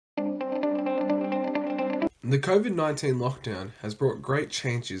The COVID-19 lockdown has brought great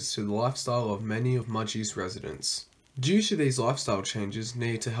changes to the lifestyle of many of Mudgee's residents. Due to these lifestyle changes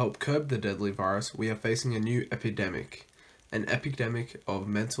needed to help curb the deadly virus, we are facing a new epidemic. An epidemic of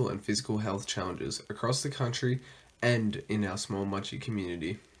mental and physical health challenges across the country and in our small Mudgee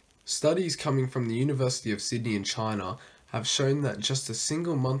community. Studies coming from the University of Sydney in China have shown that just a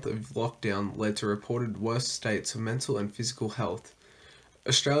single month of lockdown led to reported worse states of mental and physical health.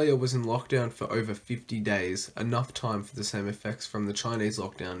 Australia was in lockdown for over 50 days, enough time for the same effects from the Chinese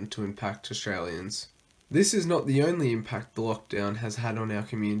lockdown to impact Australians. This is not the only impact the lockdown has had on our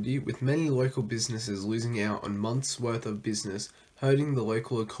community, with many local businesses losing out on months' worth of business, hurting the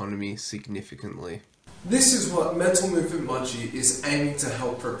local economy significantly. This is what Mental Movement Mudgee is aiming to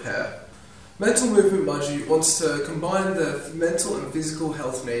help repair. Mental Movement Mudgee wants to combine the mental and physical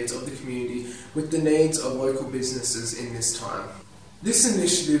health needs of the community with the needs of local businesses in this time. This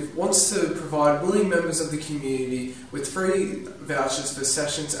initiative wants to provide willing members of the community with free vouchers for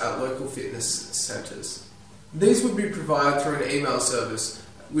sessions at local fitness centres. These would be provided through an email service,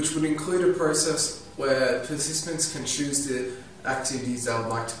 which would include a process where participants can choose the activities they would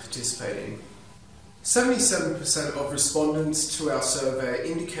like to participate in. 77% of respondents to our survey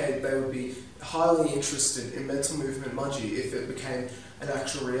indicated they would be highly interested in Mental Movement Mudgee if it became an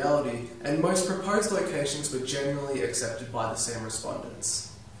actual reality, and most proposed locations were generally accepted by the same respondents.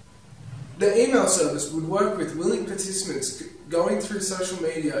 The email service would work with willing participants going through social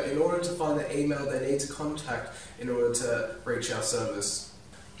media in order to find the email they need to contact in order to reach our service.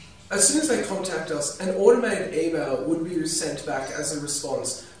 As soon as they contact us, an automated email would be sent back as a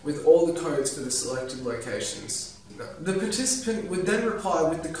response with all the codes for the selected locations. The participant would then reply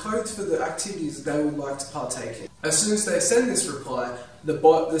with the codes for the activities they would like to partake in. As soon as they send this reply,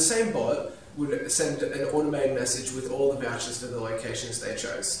 the same bot would send an automated message with all the vouchers for the locations they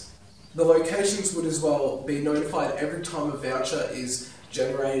chose. The locations would as well be notified every time a voucher is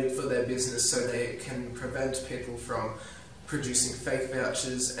generated for their business, so they can prevent people from producing fake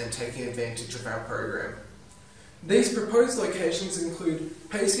vouchers and taking advantage of our program. These proposed locations include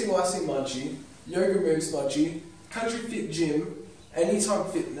PCYC Mudgee, Yoga Moves Mudgee, Country Fit Gym, Anytime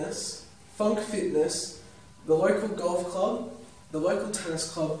Fitness, Funk Fitness, the local golf club, the local tennis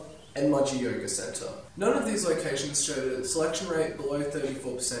club, and Mudgee Yoga Centre. None of these locations showed a selection rate below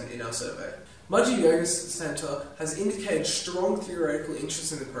 34% in our survey. Mudgee Yoga Centre has indicated strong theoretical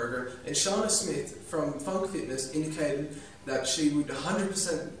interest in the program, and Shana Smith from Funk Fitness indicated that she would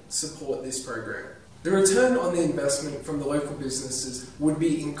 100% support this program. The return on the investment from the local businesses would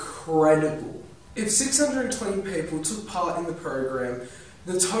be incredible. If 620 people took part in the program,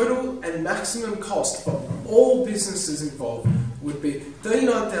 the total and maximum cost for all businesses involved would be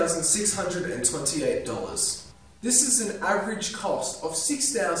 $39,628. This is an average cost of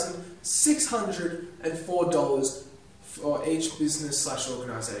 $6,604 for each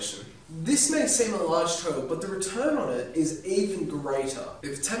business/organisation. This may seem a large total, but the return on it is even greater.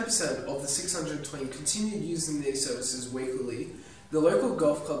 If 10% of the 620 continued using these services weekly, the local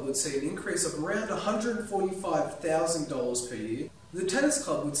golf club would see an increase of around $145,000 per year. The tennis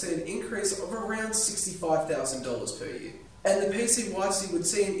club would see an increase of around $65,000 per year. And the PCYC would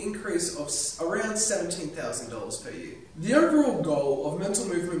see an increase of around $17,000 per year. The overall goal of Mental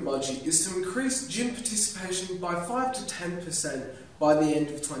Movement Mudgee is to increase gym participation by 5 to 10% by the end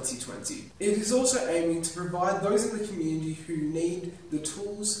of 2020. It is also aiming to provide those in the community who need the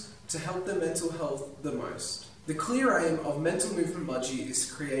tools to help their mental health the most. The clear aim of Mental Movement Mudgee is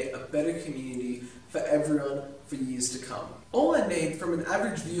to create a better community for everyone for years to come. All I need from an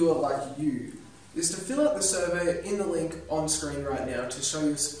average viewer like you is to fill out the survey in the link on screen right now to show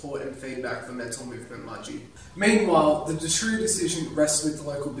your support and feedback for Mental Movement Mudgee. Meanwhile, the true decision rests with the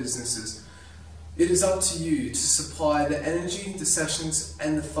local businesses. It is up to you to supply the energy, the sessions,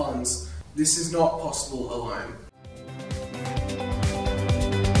 and the funds. This is not possible alone.